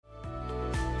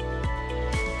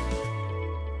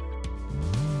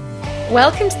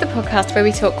Welcome to the podcast where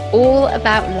we talk all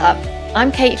about love.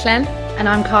 I'm Caitlin. And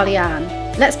I'm Carly Ann.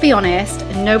 Let's be honest,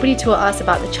 nobody taught us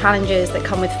about the challenges that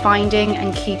come with finding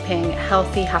and keeping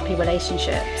healthy, happy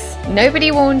relationships. Nobody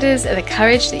warned us of the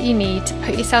courage that you need to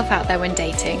put yourself out there when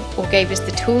dating, or gave us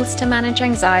the tools to manage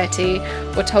anxiety,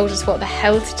 or told us what the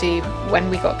hell to do when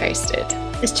we got ghosted.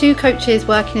 As two coaches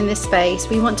working in this space,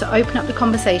 we want to open up the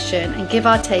conversation and give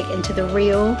our take into the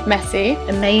real, Messy,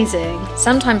 amazing,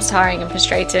 sometimes tiring and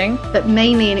frustrating, but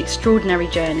mainly an extraordinary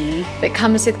journey that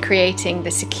comes with creating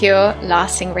the secure,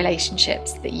 lasting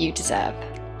relationships that you deserve.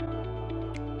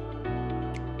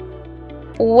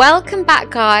 Welcome back,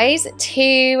 guys,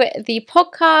 to the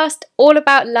podcast all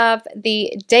about love,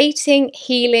 the dating,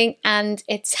 healing and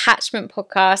attachment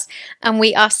podcast. And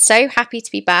we are so happy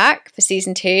to be back for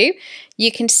season 2.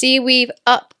 You can see we've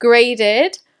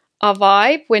upgraded our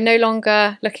vibe. We're no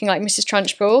longer looking like Mrs.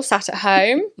 Trunchbull sat at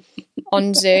home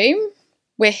on Zoom.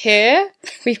 We're here.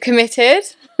 We've committed.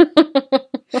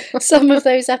 Some of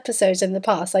those episodes in the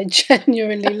past I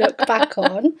genuinely look back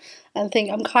on and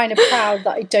think I'm kind of proud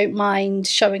that I don't mind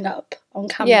showing up on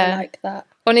camera like that.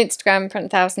 On Instagram in front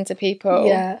of thousands of people.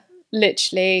 Yeah.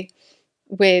 Literally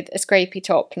with a scrapey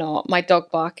top knot, my dog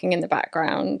barking in the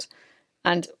background.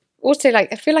 And also,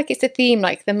 I feel like it's a theme,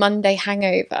 the Monday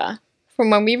hangover from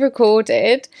when we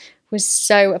recorded was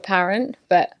so apparent,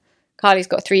 but Carly's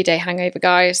got a 3-day hangover,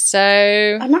 guys,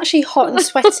 so... I'm actually hot and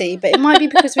sweaty, but it might be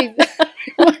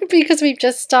because we've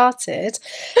just started.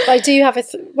 But I do have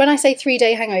when I say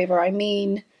 3-day hangover, I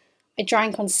mean I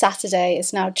drank on Saturday,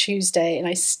 it's now Tuesday, and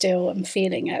I still am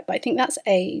feeling it. But I think that's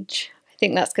age. I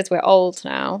think that's because we're old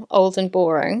now, old and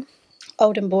boring.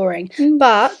 Old and boring.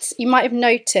 But you might have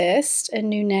noticed a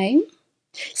new name.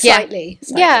 Slightly.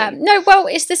 Yeah, no, well,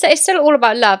 it's still all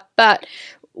about love, but...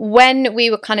 when we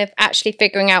were kind of actually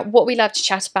figuring out what we love to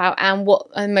chat about and what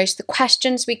are most of the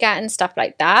questions we get and stuff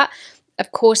like that,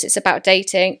 of course it's about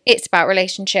dating, it's about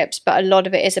relationships, but a lot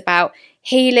of it is about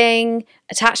healing,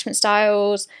 attachment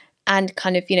styles, and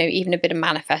kind of, even a bit of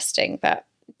manifesting. But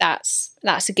that's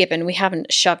a given. We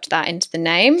haven't shoved that into the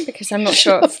name because I'm not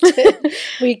sure.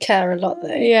 We care a lot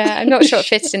though. Yeah, I'm not sure it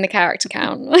fits in the character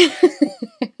count.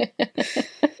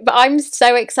 But I'm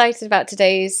so excited about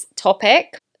today's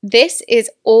topic. This is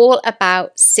all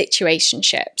about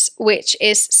situationships, which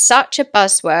is such a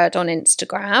buzzword on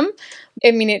Instagram.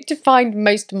 I mean, it defined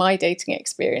most of my dating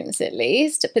experience, at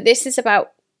least. But this is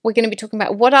we're going to be talking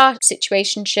about what are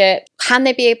situationships? Can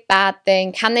they be a bad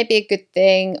thing? Can they be a good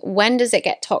thing? When does it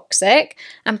get toxic?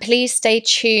 And please stay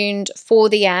tuned for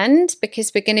the end,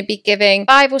 because we're going to be giving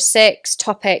 5 or 6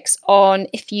 topics on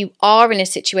if you are in a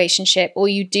situationship or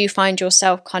you do find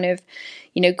yourself kind of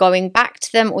going back to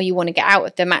them, or you want to get out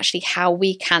of them, actually how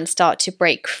we can start to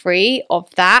break free of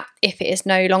that if it is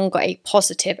no longer a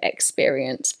positive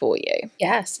experience for you.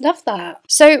 Yes, love that.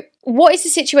 So what is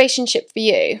a situationship for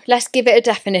you? Let's give it a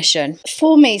definition.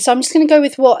 For me, so I'm just going to go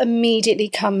with what immediately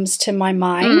comes to my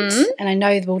mind. And I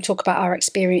know we'll talk about our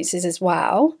experiences as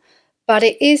well. But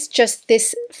it is just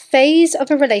this phase of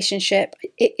a relationship.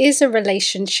 It is a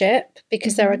relationship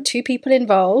because there are 2 people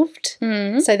involved.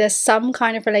 So there's some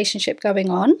kind of relationship going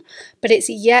on, but it's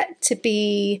yet to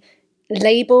be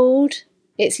labelled.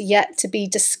 It's yet to be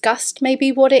discussed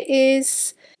maybe what it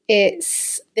is.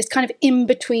 It's this kind of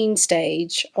in-between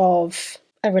stage of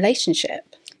a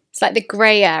relationship. It's like the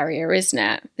grey area, isn't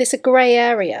it? It's a grey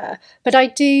area. But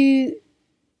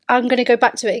I'm going to go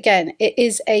back to it again. It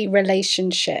is a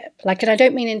relationship. And I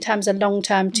don't mean in terms of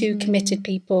long-term 2 committed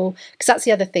people, because that's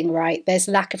the other thing, right? There's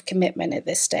lack of commitment at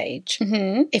this stage,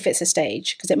 if it's a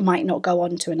stage, because it might not go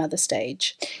on to another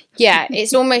stage. Yeah,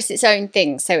 it's almost its own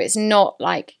thing. So it's not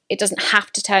it doesn't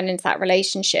have to turn into that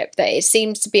relationship, that it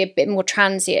seems to be a bit more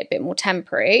transient, a bit more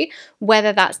temporary,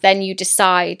 whether that's then you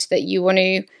decide that you want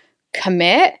to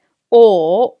commit,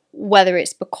 or whether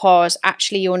it's because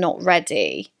actually you're not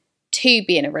ready to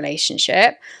be in a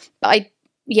relationship. But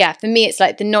for me, it's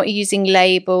the not using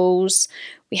labels.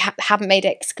 We haven't made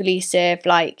it exclusive.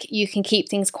 You can keep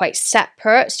things quite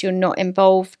separate, so you're not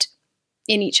involved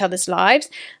in each other's lives.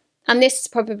 And this is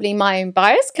probably my own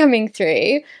bias coming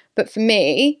through. But for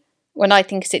me, when I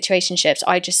think of situationships,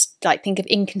 I just think of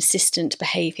inconsistent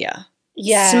behaviour.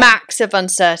 Yeah. Smacks of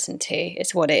uncertainty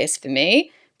is what it is for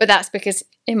me. But that's because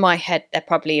in my head, they're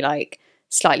probably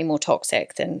slightly more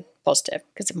toxic than positive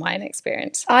because of my own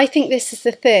experience. I think this is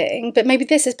the thing, but maybe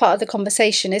this is part of the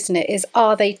conversation, isn't it? Is,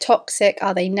 are they toxic?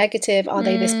 Are they negative? Are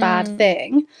they this bad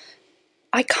thing?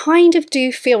 I kind of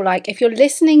do feel like if you're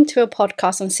listening to a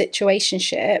podcast on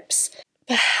situationships,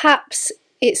 perhaps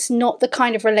it's not the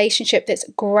kind of relationship that's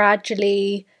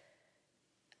gradually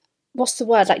what's the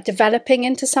word, like developing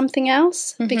into something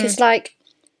else. Because like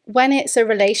when it's a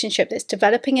relationship that's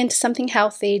developing into something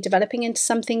healthy, developing into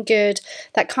something good,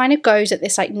 that kind of goes at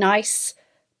this like nice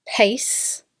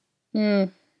pace.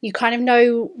 You kind of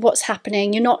know what's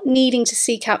happening. You're not needing to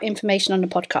seek out information on a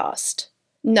podcast.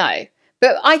 No,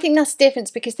 but I think that's the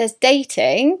difference, because there's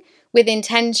dating with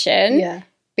intention,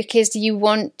 because you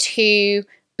want to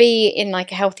be in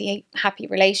like a healthy, happy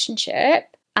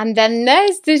relationship. And then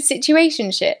there's the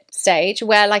situationship stage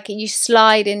where like you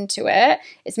slide into it.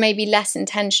 It's maybe less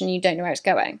intention. You don't know where it's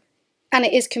going. And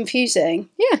it is confusing.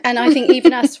 Yeah. And I think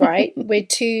even us, right, we're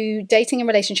two dating and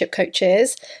relationship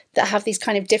coaches that have these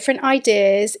kind of different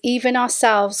ideas. Even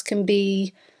ourselves can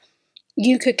be,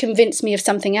 you could convince me of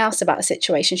something else about a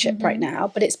situationship right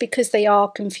now, but it's because they are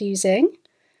confusing.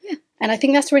 Yeah. And I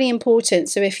think that's really important.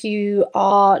 So if you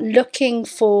are looking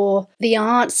for the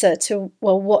answer to,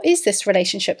 well, what is this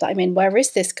relationship that I'm in? Where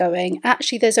is this going?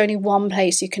 Actually, there's only one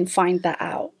place you can find that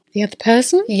out. The other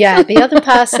person? Yeah, the other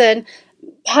person.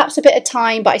 Perhaps a bit of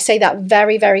time, but I say that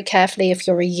very, very carefully if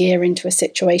you're a year into a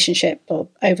situationship or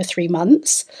over 3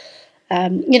 months.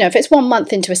 If it's 1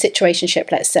 month into a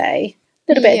situationship, let's say,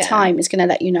 a little bit of time is going to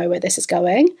let you know where this is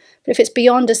going. But if it's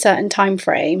beyond a certain time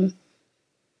frame...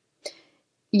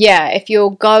 Yeah, if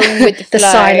you're going with the flow...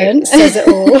 The silence says it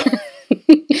all.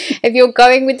 If you're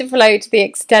going with the flow to the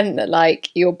extent that, like,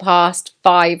 you're past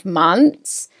 5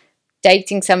 months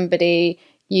dating somebody,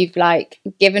 you've, like,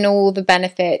 given all the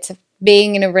benefits of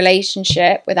being in a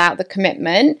relationship without the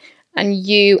commitment, and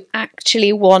you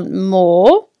actually want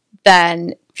more,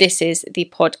 then this is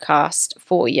the podcast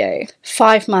for you.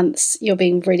 5 months, you're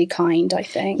being really kind, I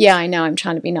think. Yeah, I know, I'm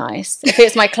trying to be nice. If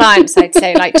it's my clients, I'd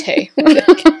say like 2.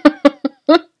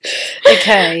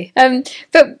 Okay.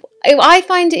 But I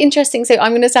find it interesting, so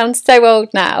I'm going to sound so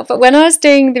old now, but when I was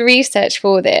doing the research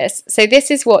for this, so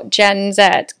this is what Gen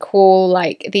Z call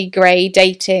like the grey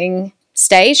dating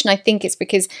stage, and I think it's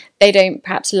because they don't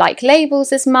perhaps like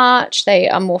labels as much, they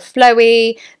are more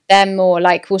flowy, they're more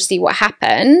like, we'll see what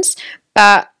happens.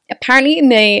 But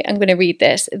apparently I'm going to read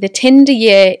this, the Tinder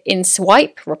Year in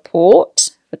Swipe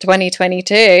report for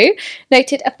 2022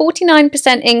 noted a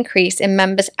 49% increase in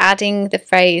members adding the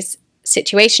phrase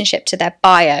situationship to their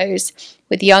bios,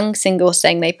 with young singles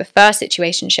saying they prefer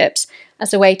situationships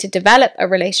as a way to develop a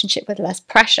relationship with less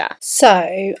pressure.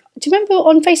 So, do you remember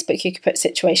on Facebook you could put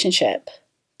situationship?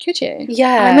 Could you?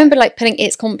 Yeah. I remember like putting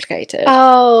it's complicated.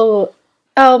 Oh,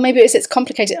 maybe it's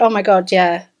complicated. Oh my God,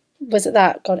 yeah. Was it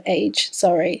that? God, age.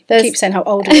 Sorry. I keep saying how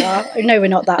old we are. I know we're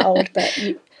not that old, but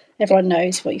everyone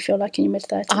knows what you feel like in your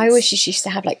mid-30s. I wish you used to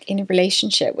have like in a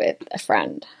relationship with a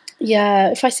friend. Yeah,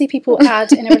 if I see people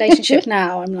add in a relationship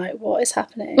now, I'm like, what is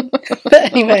happening?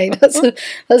 But anyway, that's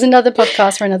another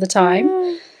podcast for another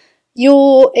time.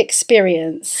 Your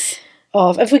experience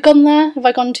of, have we gone there? Have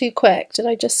I gone too quick? Did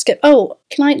I just skip? Oh,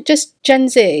 can I just Gen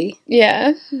Z?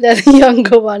 Yeah. They're the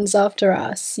younger ones after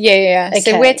us. Yeah. Okay.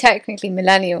 So we're technically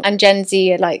millennial and Gen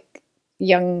Z are like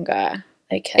younger.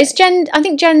 Okay. I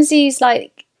think Gen Z is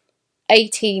like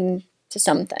 18 to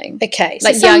something. Okay.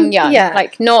 So like young. Yeah.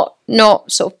 Like not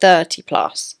sort of 30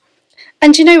 plus.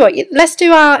 And do you know what? Let's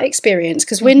do our experience,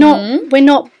 because we're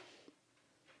not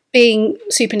being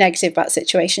super negative about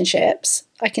situationships.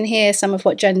 I can hear some of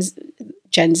what Gen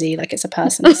Z, like it's a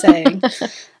person, is saying.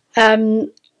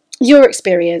 Your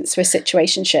experience with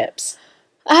situationships.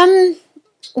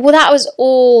 Well, that was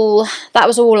all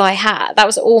I had. That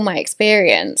was all my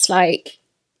experience. Like,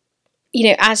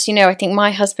 as you know, I think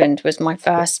my husband was my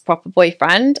first proper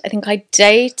boyfriend. I think I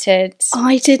dated...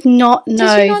 I did not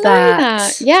know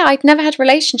that. Yeah, I'd never had a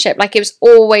relationship. Like, it was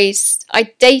always...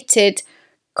 I dated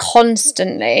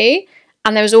constantly,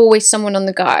 and there was always someone on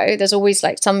the go. There's always,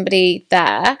 like, somebody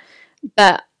there.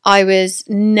 But I was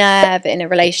never in a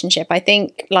relationship. I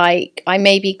think, like, I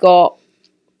maybe got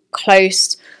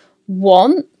close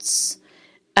once,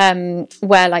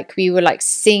 where, like, we were, like,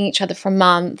 seeing each other for a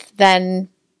month, then...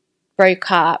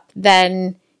 broke up,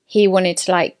 then he wanted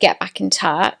to like get back in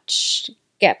touch,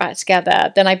 get back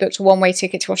together, then I booked a one-way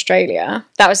ticket to Australia.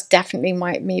 That was definitely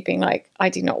me being like, I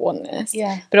do not want this,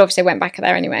 but obviously I went back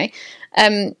there anyway.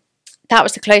 That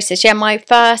was the closest. My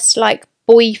first like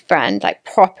boyfriend, like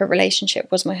proper relationship,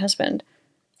 was my husband.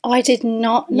 I did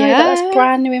not know that. That's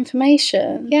brand new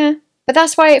information. But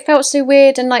that's why it felt so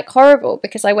weird and like horrible,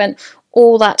 because I went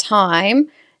all that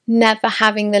time never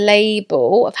having the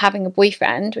label of having a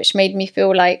boyfriend, which made me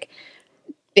feel like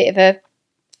a bit of a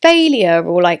failure,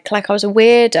 or like I was a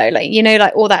weirdo, like,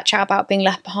 like all that chat about being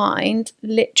left behind.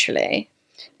 Literally,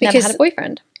 because never had a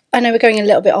boyfriend. I know we're going a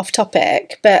little bit off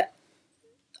topic, but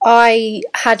I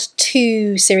had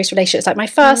 2 serious relationships. Like my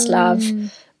first love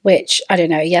which, I don't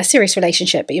know, serious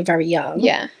relationship, but you're very young.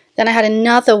 Yeah. Then I had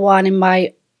another one in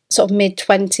my sort of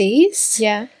mid-20s.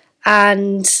 Yeah.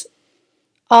 And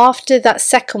after that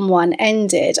second one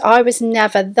ended, I was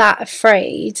never that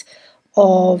afraid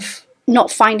of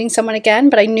not finding someone again,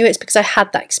 but I knew it's because I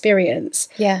had that experience.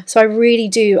 Yeah. So I really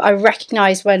do. I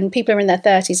recognise when people are in their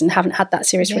 30s and haven't had that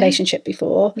serious relationship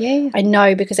before. Yeah. I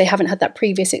know because they haven't had that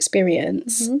previous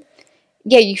experience. Mm-hmm.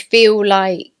 Yeah, you feel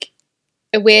like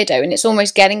a weirdo, and it's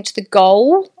almost getting to the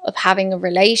goal of having a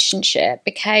relationship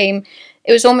it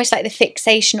was almost like the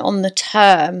fixation on the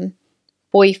term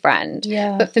boyfriend.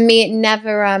 Yeah. But for me, it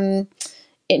never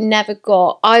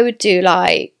got, I would do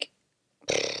like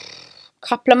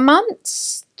couple of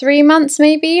months, 3 months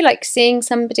maybe, like seeing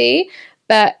somebody,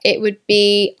 but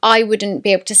I wouldn't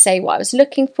be able to say what I was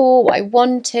looking for, what I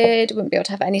wanted, wouldn't be able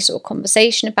to have any sort of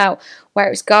conversation about where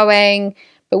it was going,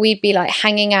 but we'd be like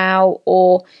hanging out,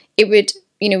 or it would,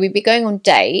 we'd be going on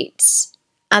dates,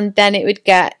 and then it would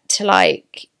get to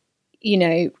like,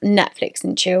 Netflix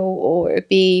and chill, or it would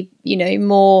be,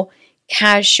 more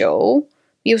casual.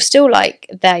 You're still like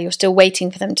there, you're still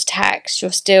waiting for them to text,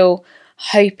 you're still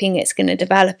hoping it's going to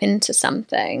develop into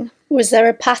something. Was there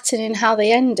a pattern in how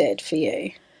they ended for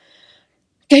you?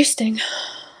 Ghosting.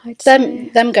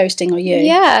 Them ghosting or you?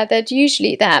 Yeah, they'd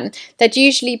usually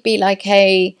be like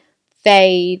a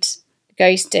fade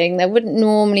ghosting. There wouldn't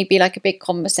normally be like a big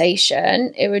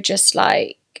conversation. It would just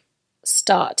like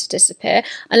start to disappear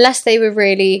unless they were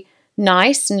really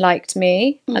nice and liked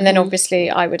me, and then obviously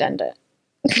I would end it.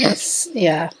 It's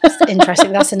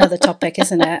interesting. That's another topic,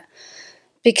 isn't it?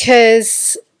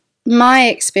 Because my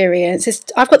experience is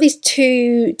I've got these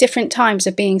two different times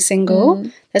of being single.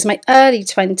 There's my early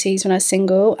 20s when I was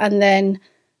single, and then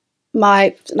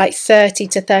my like 30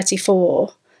 to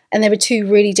 34. And there were two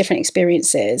really different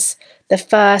experiences. The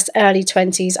first early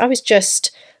 20s, I was just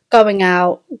going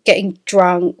out, getting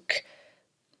drunk,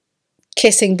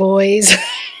 kissing boys,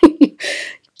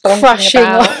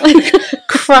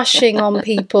 crushing on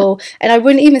people. And I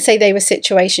wouldn't even say they were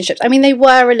situationships. I mean, they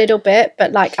were a little bit,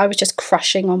 but like I was just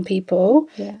crushing on people.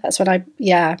 Yeah. That's when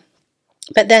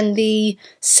But then the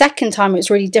second time it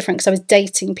was really different because I was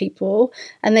dating people,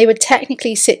 and they were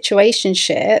technically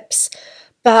situationships,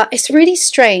 but it's really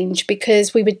strange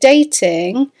because we were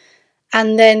dating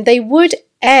and then they would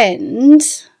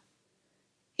end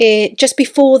it just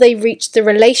before they reached the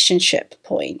relationship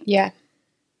point. Yeah.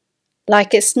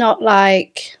 Like, it's not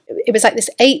like, it was like this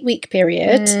 8-week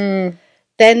period.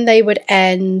 Then they would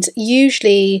end.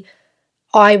 Usually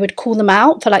I would call them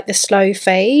out for like the slow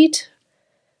fade.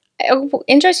 Oh,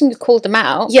 interesting you called them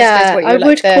out. Yeah, I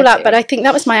would call out, but I think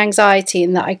that was my anxiety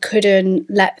in that I couldn't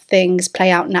let things play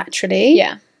out naturally.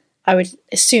 Yeah. I would,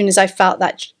 as soon as I felt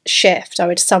that shift, I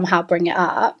would somehow bring it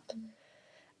up.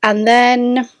 And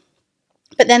then,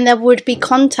 but then there would be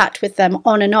contact with them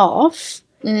on and off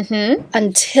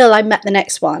until I met the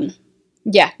next one.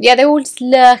 Yeah, they're all just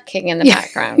lurking in the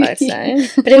background, I'd say.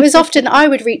 But it was often I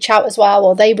would reach out as well,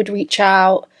 or they would reach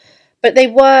out. But they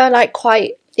were like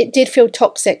it did feel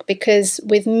toxic, because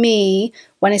with me,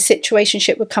 when a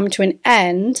situationship would come to an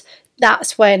end,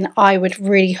 that's when I would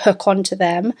really hook onto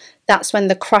them. That's when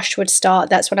the crush would start.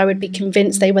 That's when I would be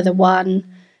convinced they were the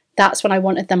one. That's when I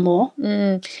wanted them more.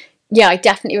 Yeah, I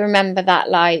definitely remember that,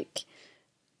 like,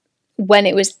 when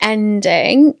it was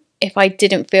ending, if I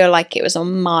didn't feel like it was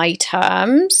on my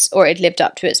terms or it lived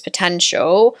up to its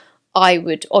potential, I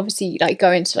would obviously like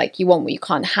go into like, you want what you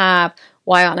can't have,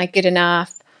 why aren't I good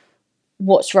enough,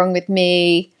 what's wrong with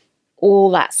me,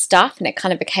 all that stuff. And it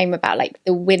kind of became about like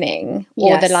the winning,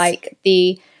 or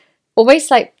the almost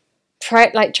like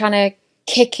trying to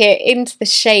kick it into the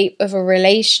shape of a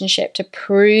relationship to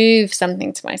prove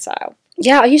something to myself.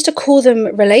 Yeah, I used to call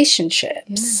them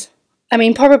relationships. I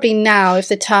mean, probably now, if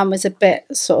the term was a bit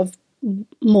sort of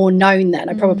more known then,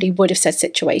 I probably would have said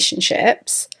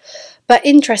situationships. But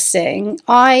interesting,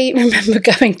 I remember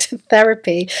going to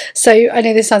therapy. So I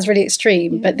know this sounds really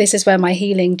extreme, but this is where my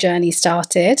healing journey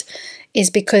started, is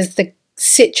because the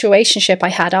situationship I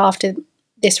had after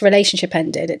this relationship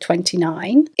ended at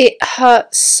 29, it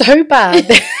hurt so bad.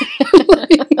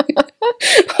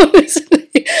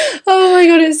 Oh my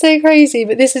God, it's so crazy.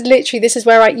 But this is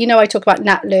where I talk about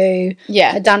Nat Lou.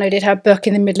 Yeah. I downloaded her book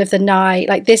in the middle of the night.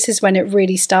 Like, this is when it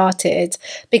really started,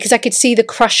 because I could see the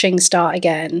crushing start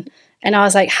again. And I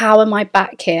was like, how am I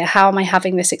back here? How am I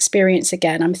having this experience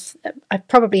again? I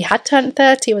probably had turned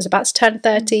 30, I was about to turn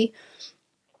 30.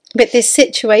 But this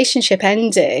situationship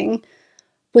ending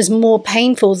was more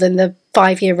painful than the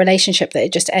 5-year relationship that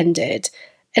had just ended.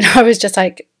 And I was just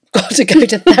like got to go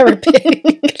to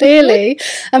therapy, clearly.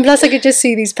 And plus I could just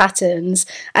see these patterns.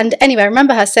 And anyway, I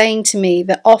remember her saying to me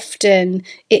that often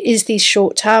it is these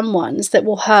short-term ones that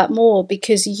will hurt more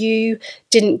because you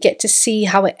didn't get to see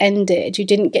how it ended. You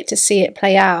didn't get to see it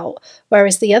play out.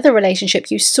 Whereas the other relationship,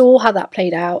 you saw how that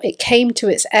played out. It came to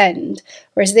its end.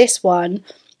 Whereas this one,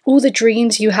 all the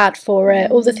dreams you had for it,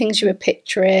 all the things you were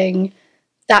picturing,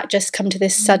 that just come to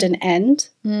this sudden end.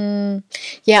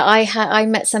 Yeah, I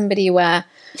met somebody where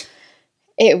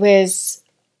it was,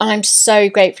 and I'm so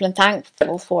grateful and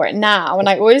thankful for it now, and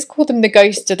I always call them the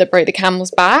ghost that broke the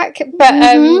camel's back.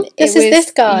 But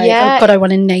this guy. Yeah, oh God, I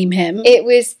want to name him. It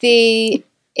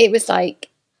was like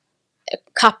a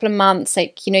couple of months,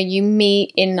 like, you know, you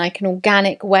meet in like an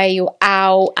organic way, you're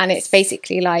out, and it's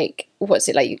basically like, what's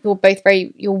it like,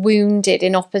 you're wounded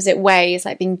in opposite ways,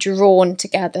 like being drawn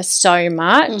together so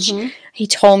much. He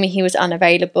told me he was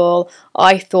unavailable.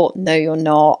 I thought, no, you're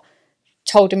not.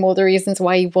 Told him all the reasons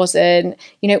why he wasn't,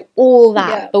 you know, all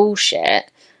that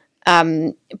bullshit.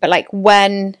 But like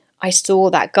when I saw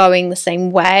that going the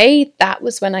same way, that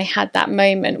was when I had that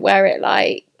moment where it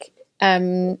like,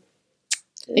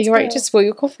 you're right, just spill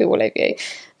your coffee all over you.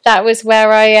 That was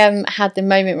where I had the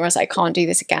moment where I was like, I can't do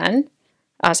this again.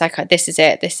 I was like, this is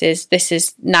it. This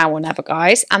is now or never,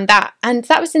 guys. And that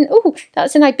was in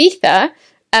Ibiza.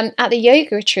 At the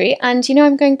yoga retreat, and you know,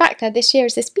 I'm going back there this year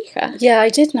as a speaker. Yeah, I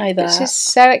did know that. Which is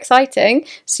so exciting.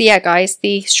 So yeah, guys,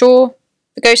 the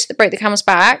ghost that broke the camel's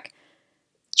back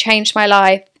changed my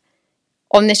life.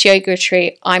 On this yoga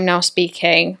retreat, I'm now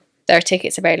speaking. There are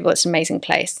tickets available. It's an amazing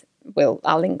place.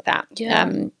 I'll link that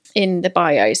in the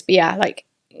bios. But yeah, like,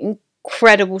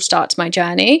 incredible start to my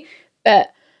journey.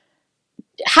 But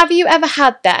have you ever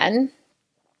had then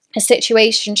a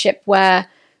situationship where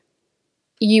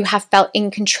you have felt in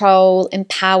control,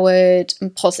 empowered,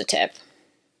 and positive?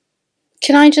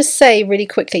 Can I just say really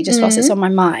quickly, just whilst it's on my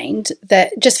mind,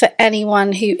 that just for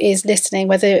anyone who is listening,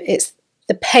 whether it's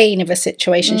the pain of a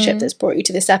situationship that's brought you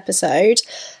to this episode,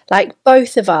 like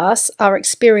both of us, our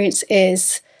experience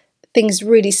is things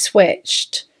really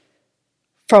switched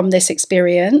from this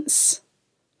experience.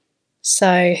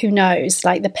 So who knows,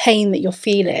 like the pain that you're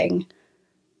feeling,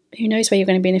 who knows where you're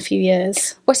going to be in a few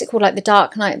years. What's it called, like the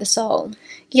dark night of the soul?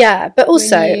 Yeah, but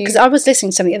also, because I was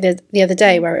listening to something the other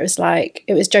day where it was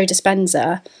Joe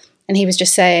Dispenza, and he was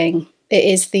just saying it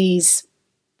is these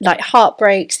like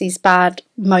heartbreaks, these bad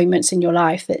moments in your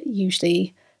life that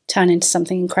usually turn into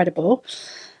something incredible.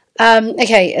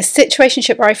 Okay, a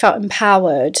situationship where I felt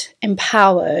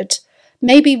empowered,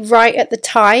 maybe right at the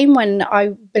time when I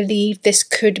believed this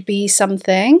could be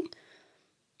something,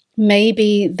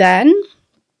 maybe then.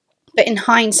 But in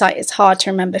hindsight, it's hard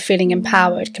to remember feeling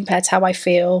empowered compared to how I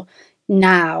feel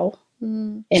now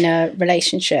in a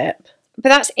relationship. But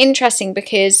that's interesting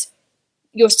because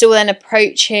you're still then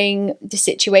approaching the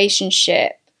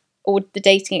situationship or the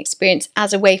dating experience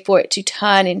as a way for it to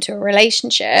turn into a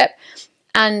relationship.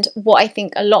 And what I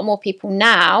think a lot more people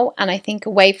now, and I think a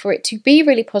way for it to be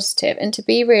really positive and to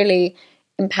be really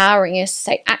empowering, is to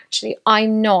say, actually,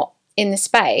 I'm not in the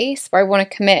space where I want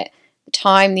to commit the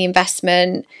time, the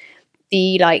investment,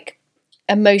 the like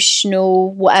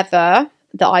emotional whatever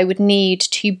that I would need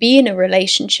to be in a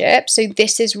relationship. So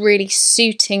this is really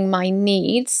suiting my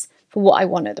needs for what I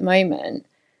want at the moment.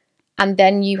 And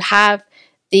then you have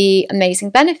the amazing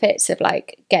benefits of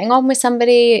like getting on with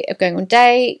somebody, of going on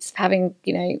dates, of having,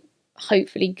 you know,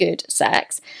 hopefully good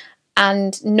sex,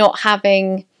 and not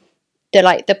having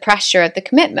the pressure of the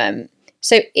commitment.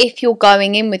 So if you're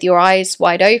going in with your eyes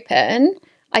wide open,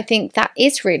 I think that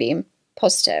is really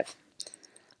positive.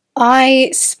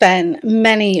 I spent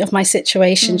many of my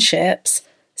situationships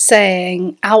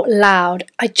saying out loud,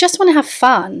 I just want to have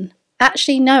fun.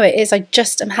 Actually, no, it is. I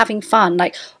just am having fun.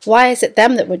 Like, why is it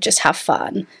them that would just have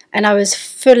fun? And I was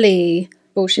fully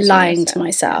lying to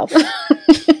myself.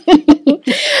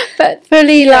 But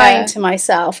fully lying to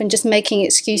myself and just making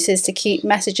excuses to keep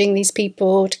messaging these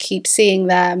people, to keep seeing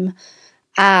them.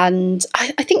 And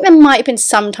I think there might have been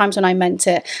some times when I meant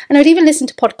it. And I'd even listen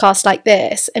to podcasts like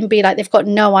this and be like, they've got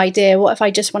no idea. What if I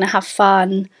just want to have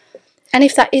fun? And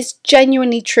if that is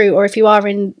genuinely true, or if you are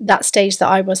in that stage that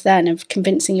I was then of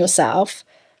convincing yourself,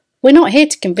 we're not here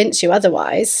to convince you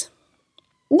otherwise.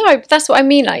 No, but that's what I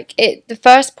mean. Like, the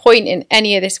first point in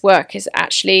any of this work is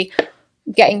actually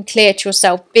getting clear to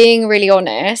yourself, being really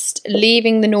honest,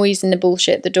 leaving the noise and the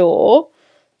bullshit at the door.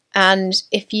 And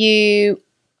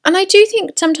and I do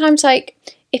think sometimes, like,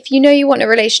 if you know you want a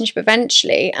relationship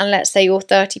eventually, and let's say you're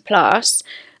 30 plus,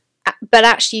 but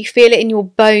actually you feel it in your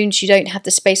bones, you don't have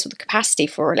the space or the capacity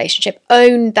for a relationship,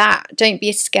 own that. Don't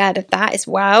be scared of that as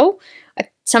well.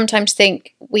 sometimes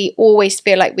think we always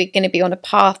feel like we're going to be on a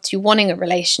path to wanting a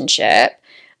relationship.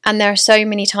 And there are so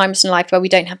many times in life where we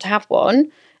don't have to have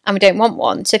one and we don't want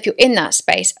one. So if you're in that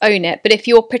space, own it. But if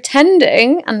you're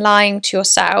pretending and lying to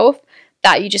yourself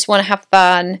that you just want to have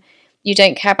fun, you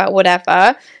don't care about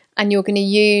whatever, and you're going to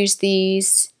use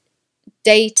these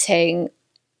dating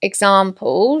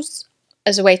examples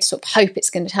as a way to sort of hope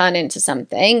it's going to turn into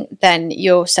something, then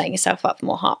you're setting yourself up for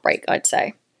more heartbreak, I'd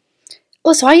say.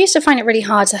 Also, I used to find it really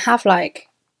hard to have like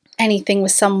anything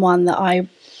with someone that I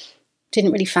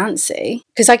didn't really fancy,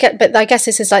 because I guess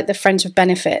this is like the friends with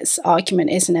benefits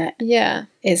argument, isn't it? Yeah.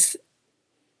 Is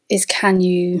can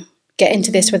you get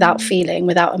into this without feeling,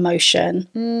 without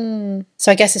emotion?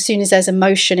 So I guess as soon as there's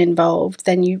emotion involved,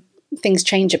 then things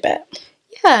change a bit.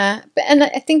 Yeah, and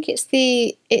I think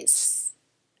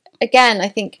again, I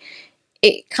think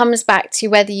it comes back to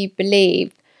whether you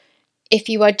believe, if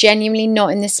you are genuinely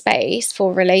not in the space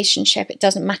for a relationship, it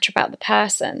doesn't matter about the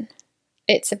person.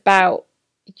 It's about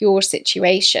your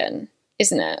situation,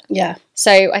 isn't it? Yeah.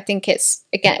 So I think it's,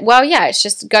 again, well, yeah, it's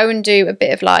just go and do a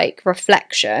bit of like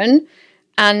reflection,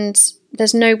 and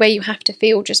there's no way you have to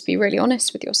feel, just be really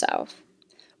honest with yourself.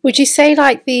 Would you say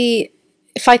like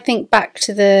if I think back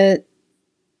to the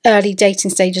early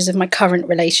dating stages of my current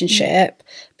relationship,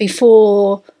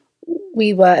 before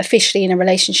we were officially in a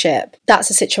relationship, that's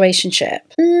a situationship?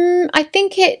 I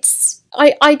think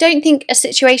I don't think a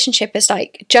situationship is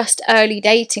like just early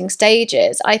dating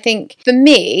stages. I think for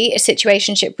me, a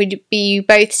situationship would be you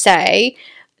both say,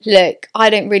 look,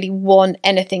 I don't really want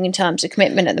anything in terms of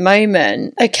commitment at the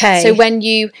moment. Okay. So when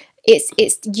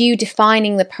it's you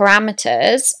defining the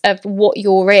parameters of what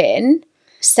you're in,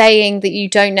 saying that you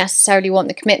don't necessarily want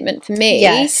the commitment for me.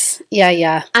 Yes.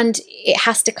 Yeah. And it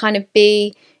has to kind of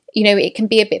be, it can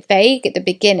be a bit vague at the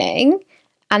beginning,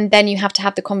 and then you have to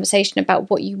have the conversation about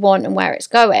what you want and where it's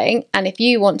going. And if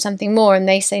you want something more and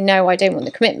they say, no, I don't want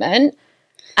the commitment,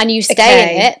 and you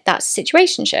stay in it, that's a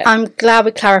situationship. I'm glad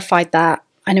we clarified that.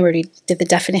 I never really did the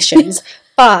definitions,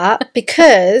 but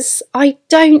because I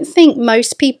don't think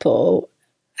most people,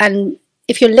 and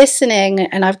if you're listening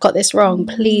and I've got this wrong,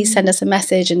 please send us a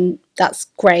message, and that's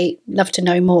great. Love to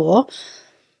know more.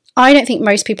 I don't think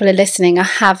most people are listening are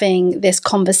having this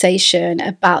conversation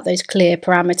about those clear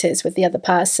parameters with the other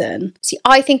person. See,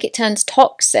 I think it turns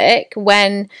toxic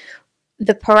when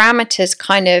the parameters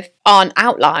kind of aren't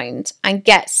outlined and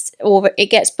it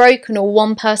gets broken, or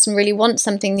one person really wants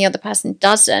something the other person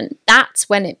doesn't. That's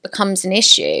when it becomes an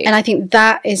issue. And I think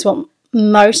that is what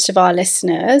most of our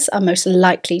listeners are most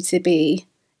likely to be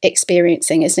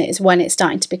experiencing, isn't it? Is when it's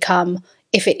starting to become,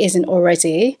 if it isn't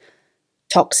already,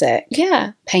 toxic,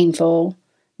 painful,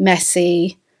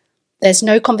 messy. There's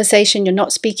no conversation. You're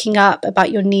not speaking up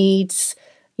about your needs.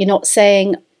 You're not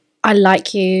saying, I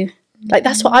like you. Like,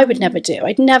 that's what I would never do.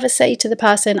 I'd never say to the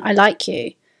person, I like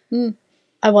you.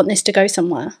 I want this to go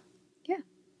somewhere. Yeah.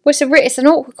 Well, it's an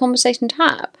awkward conversation to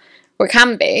have. Or it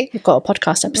can be. We've got a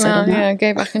podcast episode on that. Yeah,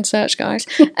 go back and search, guys.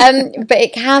 But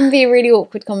it can be a really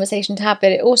awkward conversation to have.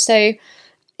 But it also,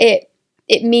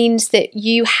 it means that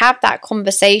you have that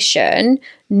conversation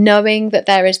knowing that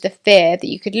there is the fear that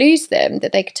you could lose them,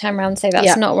 that they could turn around and say,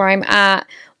 that's not where I'm at.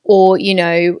 Or,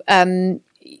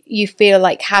 you feel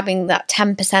like having that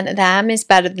 10% of them is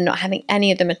better than not having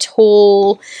any of them at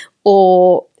all.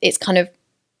 Or it's kind of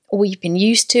all you've been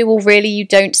used to, or really you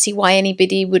don't see why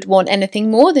anybody would want anything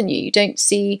more than you. You don't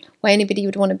see why anybody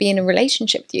would want to be in a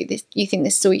relationship with you. You think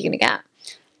this is all you're going to get.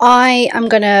 I am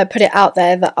going to put it out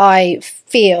there that I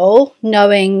feel,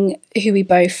 knowing who we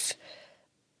both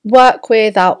work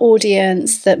with, our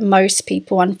audience, that most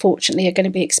people unfortunately are going to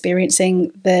be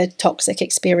experiencing the toxic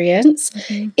experience.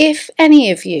 If any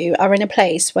of you are in a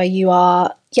place where you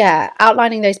are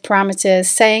outlining those parameters,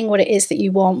 saying what it is that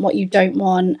you want, what you don't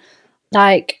want,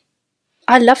 like,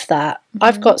 I love that.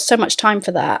 I've got so much time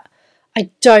for that.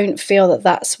 I don't feel that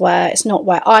that's where, it's not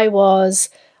where I was.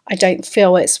 I don't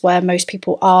feel it's where most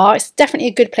people are. It's definitely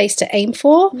a good place to aim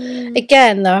for.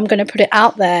 Again, though, I'm going to put it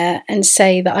out there and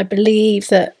say that I believe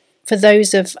that for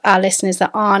those of our listeners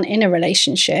that aren't in a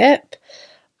relationship,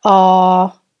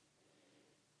 are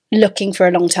looking for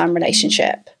a long-term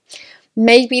relationship.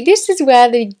 Maybe this is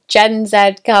where the Gen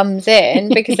Z comes in,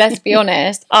 because let's be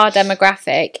honest, our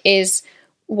demographic is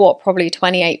probably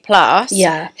 28 plus,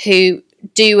 who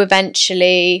do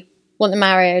eventually want the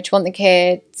marriage, want the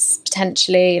kids,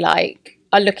 potentially like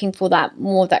are looking for that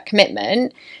more of that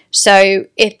commitment. So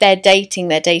if they're dating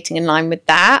in line with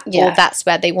that, or that's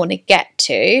where they want to get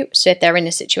to. So if they're in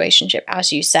a situationship,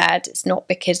 as you said, it's not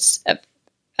because of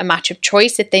a matter of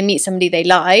choice. If they meet somebody they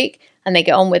like and they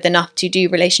get on with enough to do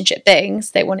relationship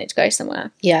things, they want it to go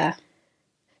somewhere. Yeah.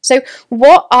 So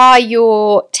what are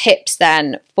your tips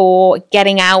then for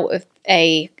getting out of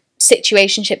a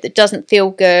situationship that doesn't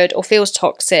feel good or feels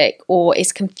toxic or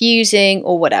is confusing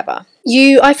or whatever?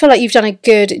 I feel like you've done a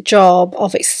good job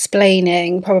of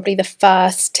explaining probably the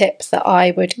first tip that I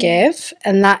would give,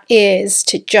 and that is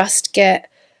to just get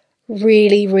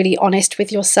really, really honest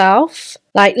with yourself.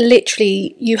 Like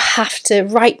literally, you have to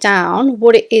write down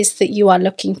what it is that you are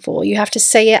looking for. You have to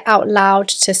say it out loud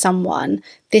to someone.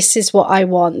 This is what I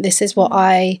want. This is what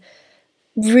I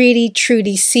really,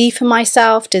 truly see for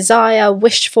myself, desire,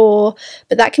 wish for.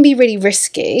 But that can be really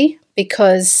risky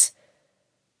because,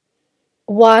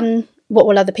 one, what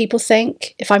will other people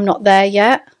think if I'm not there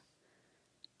yet?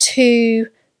 Two,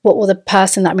 what will the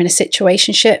person that I'm in a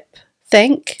situationship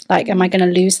think? Like, am I going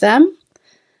to lose them?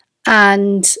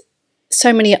 And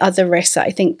so many other risks that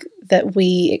I think that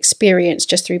we experience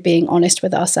just through being honest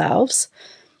with ourselves.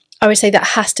 I would say that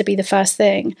has to be the first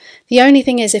thing. The only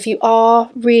thing is, if you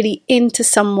are really into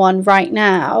someone right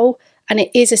now and it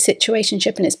is a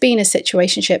situationship and it's been a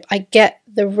situationship, I get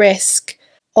the risk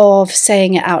of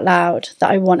saying it out loud that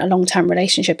I want a long-term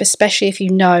relationship, especially if you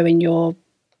know in your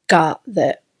gut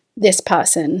that this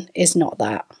person is not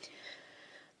that.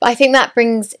 But I think that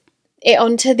brings it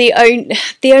onto the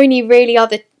only really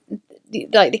other,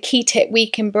 like the key tip we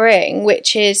can bring,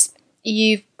 which is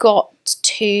you've got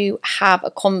to have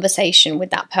a conversation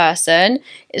with that person.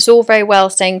 It's all very well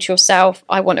saying to yourself,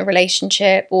 I want a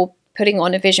relationship, or putting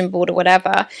on a vision board or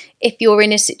whatever. If you're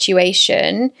in a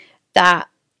situation that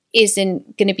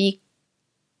isn't going to be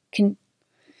so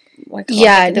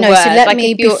let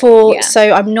me before,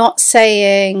 so I'm not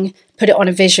saying put it on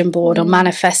a vision board or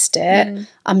manifest it.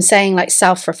 I'm saying like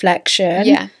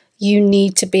self-reflection. You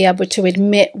need to be able to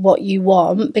admit what you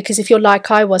want, because if you're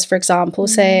like I was, for example,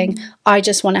 saying I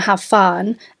just want to have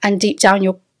fun, and deep down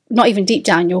you're not even deep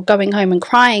down, you're going home and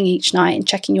crying each night and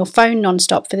checking your phone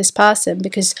nonstop for this person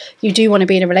because you do want to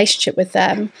be in a relationship with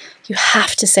them, you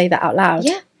have to say that out loud.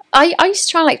 I used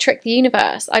to try and like trick the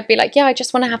universe. I'd be like, I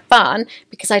just want to have fun,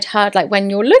 because I'd heard like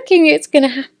when you're looking, it's going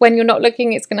to when you're not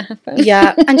looking, it's going to happen.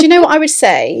 And you know what I would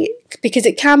say? Because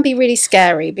it can be really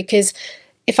scary, because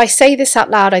if I say this out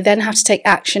loud, I then have to take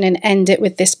action and end it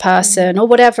with this person or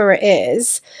whatever it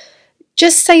is.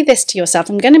 Just say this to yourself.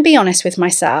 I'm going to be honest with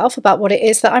myself about what it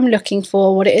is that I'm looking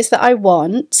for, what it is that I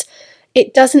want.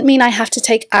 It doesn't mean I have to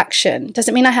take action.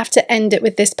 Doesn't mean I have to end it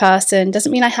with this person.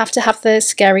 Doesn't mean I have to have the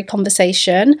scary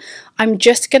conversation. I'm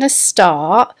just going to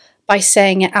start by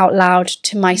saying it out loud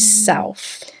to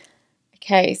myself.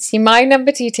 Okay, so my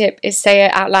number 2 tip is say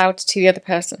it out loud to the other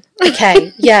person.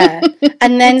 Okay,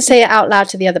 and then say it out loud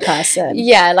to the other person.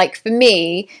 Like for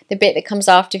me, the bit that comes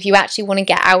after, if you actually want to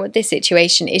get out of this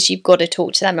situation, is you've got to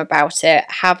talk to them about it,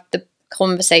 have the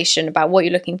conversation about what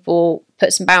you're looking for,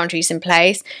 put some boundaries in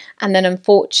place, and then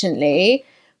unfortunately,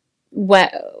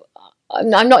 I'm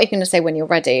not even going to say when you're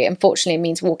ready, unfortunately it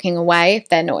means walking away if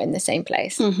they're not in the same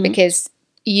place, because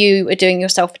you are doing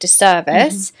yourself a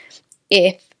disservice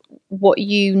if what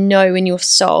you know in your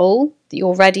soul that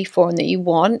you're ready for and that you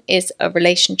want is a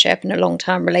relationship, and a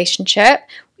long-term relationship.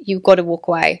 You've got to walk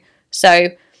away. So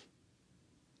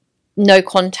no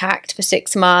contact for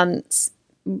 6 months,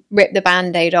 rip the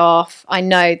band-aid off. I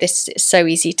know this is so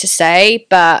easy to say,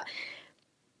 but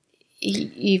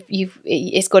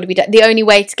it's got to be done. The only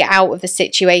way to get out of a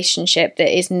situationship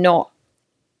that is not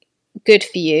good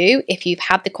for you, if you've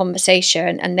had the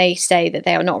conversation and they say that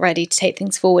they are not ready to take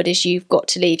things forward, is you've got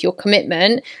to leave. Your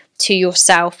commitment to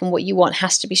yourself and what you want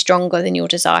has to be stronger than your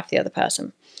desire for the other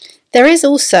person. There is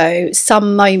also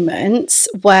some moments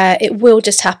where it will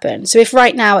just happen. So if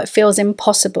right now it feels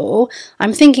impossible,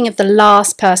 I'm thinking of the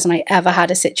last person I ever had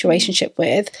a situationship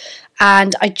with,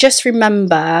 and I just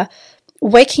remember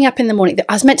waking up in the morning.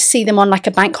 I was meant to see them on like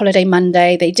a bank holiday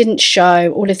Monday. They didn't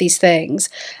show, all of these things.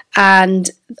 And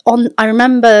I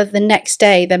remember the next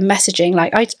day them messaging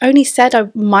like, I only said I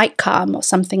might come or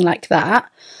something like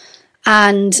that.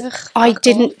 And I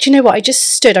didn't, do you know what? I just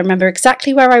stood, I remember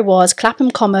exactly where I was,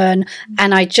 Clapham Common,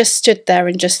 and I just stood there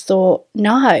and just thought,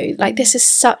 no, like this is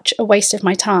such a waste of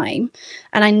my time.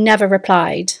 And I never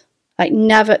replied. Like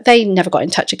they never got in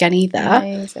touch again either.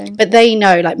 Amazing. But they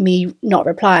know, like me not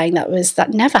replying, that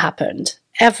never happened,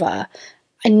 ever.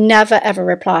 I never, ever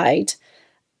replied.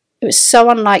 It was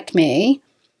so unlike me.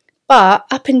 But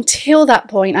up until that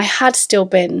point, I had still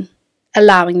been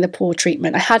allowing the poor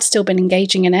treatment. I had still been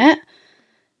engaging in it.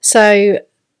 So,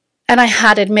 and I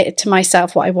had admitted to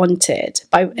myself what I wanted.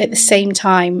 But at the same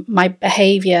time, my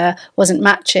behaviour wasn't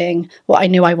matching what I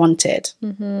knew I wanted.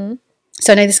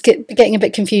 So I know this is getting a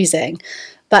bit confusing,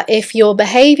 but if your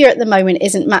behaviour at the moment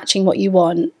isn't matching what you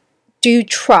want, do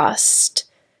trust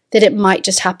that it might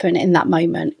just happen in that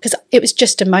moment. Because it was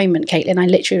just a moment, Caitlin. I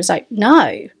literally was like,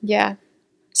 no. Yeah.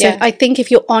 So I think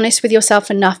if you're honest with yourself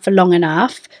enough for long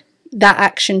enough, that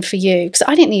action for you, because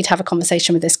I didn't need to have a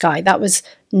conversation with this guy. That was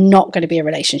not going to be a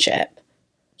relationship.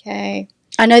 Okay.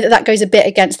 I know that goes a bit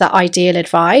against that ideal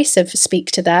advice of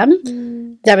speak to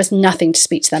them. There was nothing to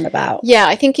speak to them about. Yeah,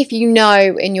 I think if you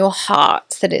know in your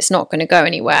heart that it's not going to go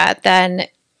anywhere, then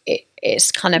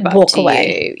it's kind of up to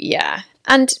you. Yeah.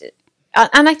 And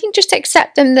I think just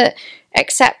accept that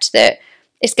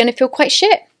it's going to feel quite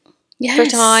shit. Yes. For a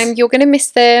time, you're going to miss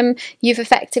them. You've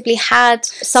effectively had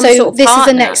some sort of this partner. Is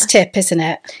the next tip, isn't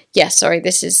it? Yeah, sorry,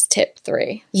 this is tip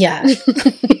 3. Yeah.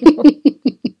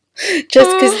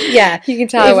 Just because, yeah. You can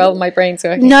tell how well my brain's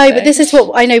working. No, today. But this is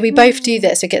what, I know we both do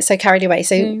this, we get so carried away.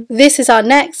 So this is our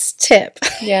next tip.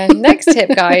 Yeah, next tip,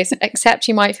 guys. Accept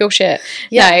you might feel shit.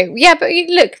 Yeah. No, yeah, but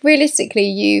look, realistically,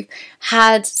 you've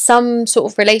had some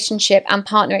sort of relationship and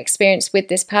partner experience with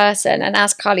this person. And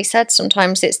as Carly said,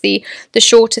 sometimes it's the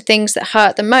shorter things that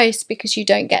hurt the most because you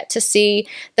don't get to see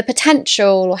the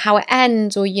potential or how it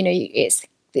ends, or, you know, it's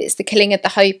the killing of the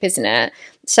hope, isn't it?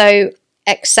 So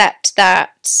accept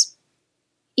that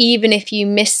even if you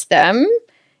miss them,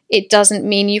 it doesn't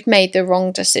mean you've made the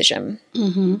wrong decision.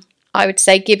 I would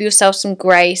say give yourself some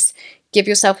grace, give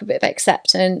yourself a bit of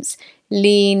acceptance,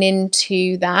 lean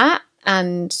into that,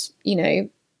 and, you know,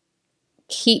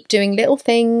 keep doing little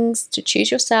things to choose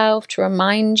yourself, to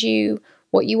remind you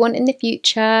what you want in the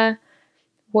future,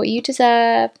 what you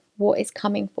deserve, what is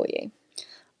coming for you.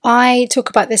 I talk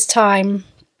about this time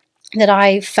that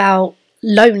I felt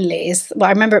lonely. I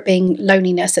remember it being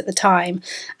loneliness at the time,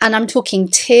 and I'm talking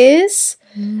tears.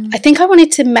 I think I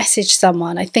wanted to message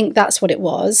someone. I think that's what it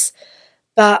was,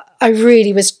 but I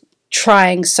really was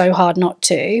trying so hard not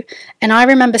to. And I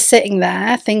remember sitting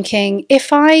there thinking,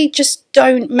 if I just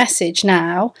don't message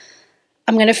now,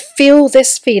 I'm going to feel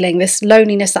this feeling, this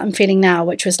loneliness that I'm feeling now,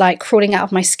 which was like crawling out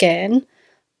of my skin,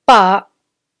 but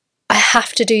I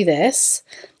have to do this.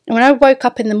 And when I woke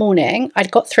up in the morning, I'd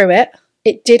got through it.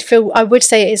 It did feel, I would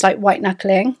say it is like white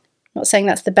knuckling. Not saying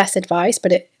that's the best advice,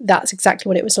 but that's exactly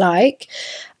what it was like.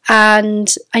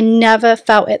 And I never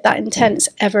felt it that intense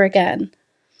ever again.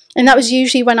 And that was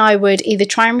usually when I would either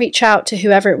try and reach out to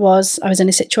whoever it was I was in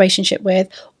a situationship with,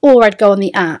 or I'd go on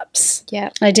the apps. Yeah.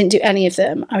 And I didn't do any of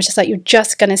them. I was just like, you're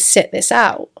just going to sit this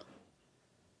out.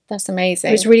 That's amazing.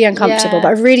 It was really uncomfortable, but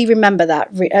I really remember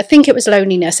that. I think it was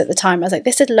loneliness at the time. I was like,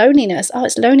 this is loneliness. Oh,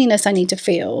 it's loneliness I need to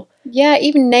feel. Yeah,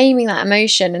 even naming that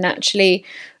emotion, and actually,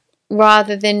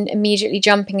 rather than immediately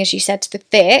jumping, as you said, to the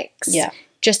fix,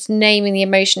 just naming the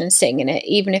emotion and sitting in it,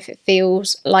 even if it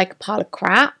feels like a pile of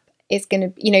crap, is going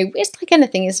to, you know, it's like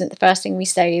anything, isn't it? The first thing we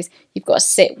say is you've got to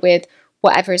sit with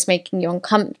whatever is making you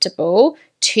uncomfortable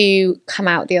to come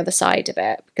out the other side of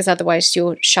it, because otherwise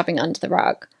you're shoving it under the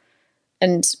rug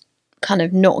and kind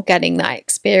of not getting that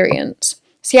experience.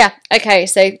 So yeah, okay,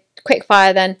 so quick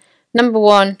fire then. Number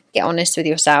 1, get honest with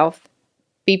yourself.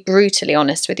 Be brutally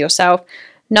honest with yourself.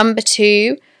 Number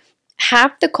 2,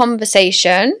 have the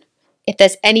conversation if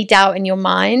there's any doubt in your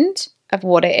mind of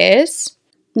what it is.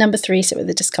 Number 3, sit with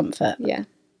the discomfort. Yeah.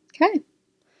 Okay.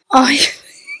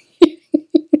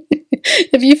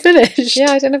 Have you finished?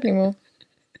 Yeah, I don't have any more.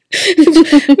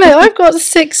 No, I've got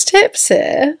 6 tips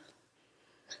here.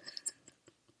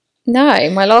 No,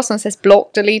 my last one says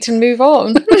block, delete and move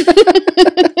on.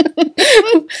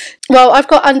 Well, I've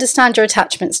got understand your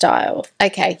attachment style.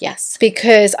 Okay, yes.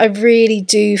 Because I really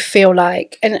do feel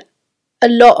like, and a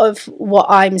lot of what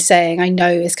I'm saying I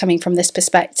know is coming from this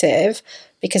perspective,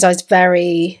 because I was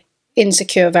very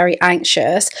insecure, very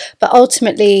anxious. But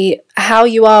ultimately, how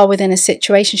you are within a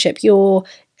situationship, your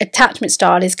attachment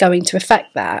style is going to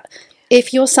affect that.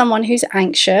 If you're someone who's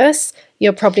anxious,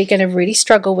 you're probably going to really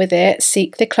struggle with it.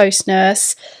 Seek the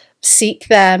closeness, seek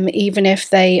them even if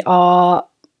they are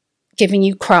giving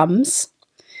you crumbs.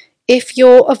 If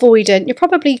you're avoidant,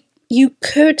 you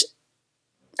could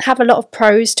have a lot of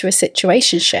pros to a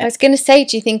situationship. I was going to say,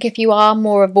 do you think if you are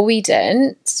more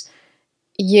avoidant,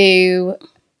 you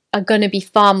are going to be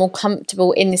far more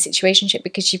comfortable in the situationship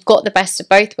because you've got the best of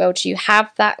both worlds? You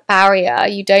have that barrier.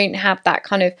 You don't have that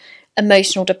kind of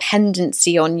emotional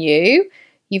dependency on you.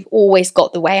 You've always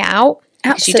got the way out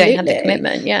because you don't have the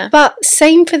commitment. Yeah. But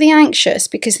same for the anxious,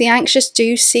 because the anxious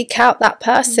do seek out that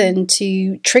person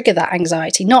to trigger that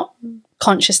anxiety, not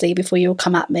consciously before you'll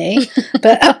come at me,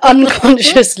 but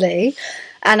unconsciously.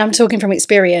 And I'm talking from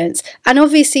experience. And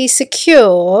obviously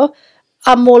secure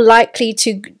are more likely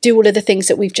to do all of the things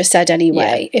that we've just said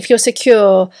anyway. Yeah. If you're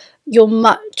secure, you're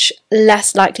much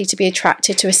less likely to be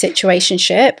attracted to a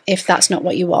situationship if that's not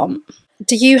what you want.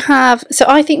 Do you have, so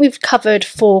I think we've covered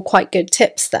 4 quite good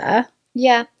tips there.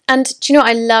 Yeah. And do you know,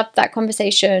 I love that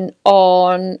conversation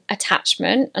on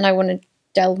attachment, and I want to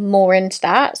delve more into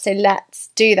that. So let's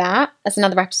do that as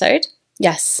another episode.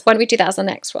 Yes. Why don't we do that as our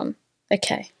next one?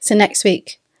 Okay. So next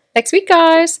week. Next week,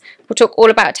 guys, we'll talk all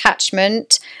about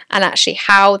attachment and actually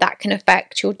how that can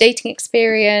affect your dating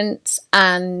experience,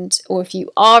 and or if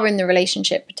you are in the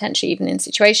relationship, potentially even in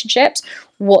situationships,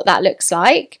 what that looks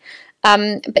like.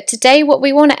 But today what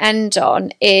we want to end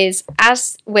on is,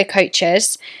 as we're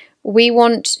coaches, we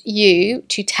want you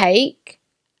to take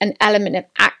an element of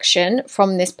action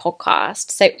from this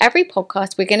podcast. So every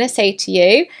podcast, we're going to say to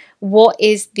you, what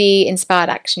is the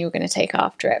inspired action you're going to take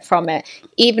after it from it?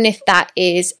 Even if that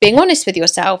is being honest with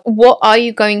yourself, what are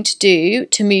you going to do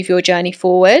to move your journey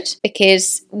forward?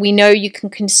 Because we know you can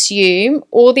consume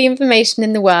all the information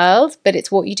in the world, but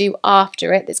it's what you do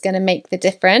after it that's going to make the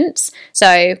difference.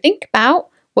 So think about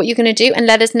what you're going to do and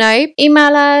let us know.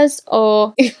 Email us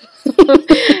or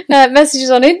messages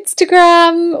on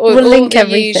Instagram, or we'll link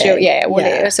everything.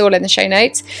 It's all in the show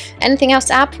notes. Anything else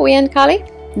to add before we end, Carly?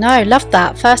 No, loved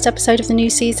that. First episode of the new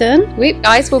season.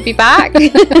 Guys, we'll be back.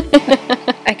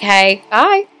 Okay,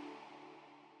 bye.